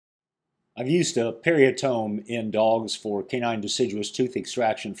I've used a periotome in dogs for canine deciduous tooth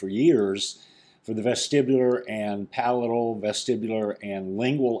extraction for years for the vestibular and palatal, vestibular and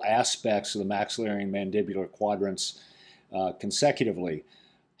lingual aspects of the maxillary and mandibular quadrants consecutively.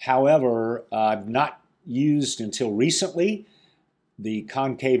 However, I've not used until recently the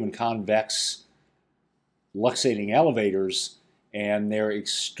concave and convex luxating elevators, and they're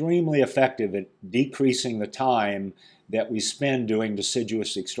extremely effective at decreasing the time that we spend doing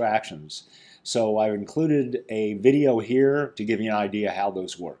deciduous extractions. So I've included a video here to give you an idea how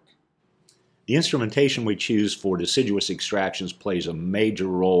those work. The instrumentation we choose for deciduous extractions plays a major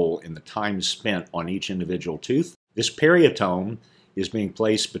role in the time spent on each individual tooth. This periotome is being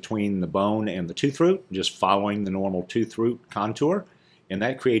placed between the bone and the tooth root, just following the normal tooth root contour, and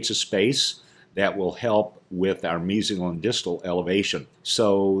that creates a space that will help with our mesial and distal elevation.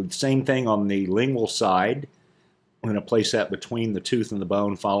 So same thing on the lingual side. I'm going to place that between the tooth and the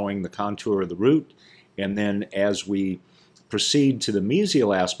bone following the contour of the root, and then as we proceed to the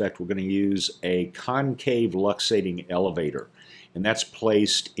mesial aspect, we're going to use a concave luxating elevator, and that's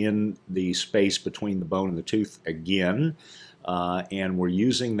placed in the space between the bone and the tooth again, and we're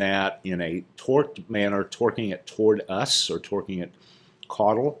using that in a torqued manner, torquing it toward us or torquing it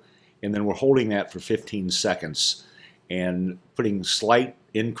caudal, and then we're holding that for 15 seconds and putting slight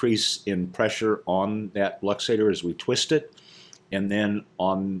increase in pressure on that luxator as we twist it. And then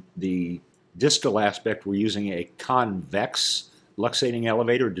on the distal aspect, we're using a convex luxating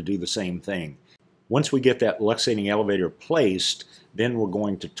elevator to do the same thing. Once we get that luxating elevator placed, then we're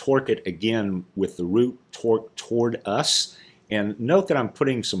going to torque it again with the root torqued toward us. And note that I'm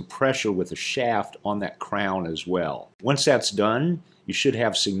putting some pressure with the shaft on that crown as well. Once that's done, you should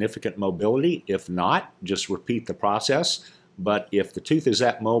have significant mobility. If not, just repeat the process. But if the tooth is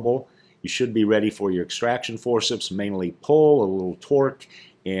that mobile, you should be ready for your extraction forceps, mainly pull, a little torque,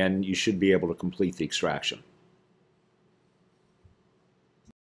 and you should be able to complete the extraction.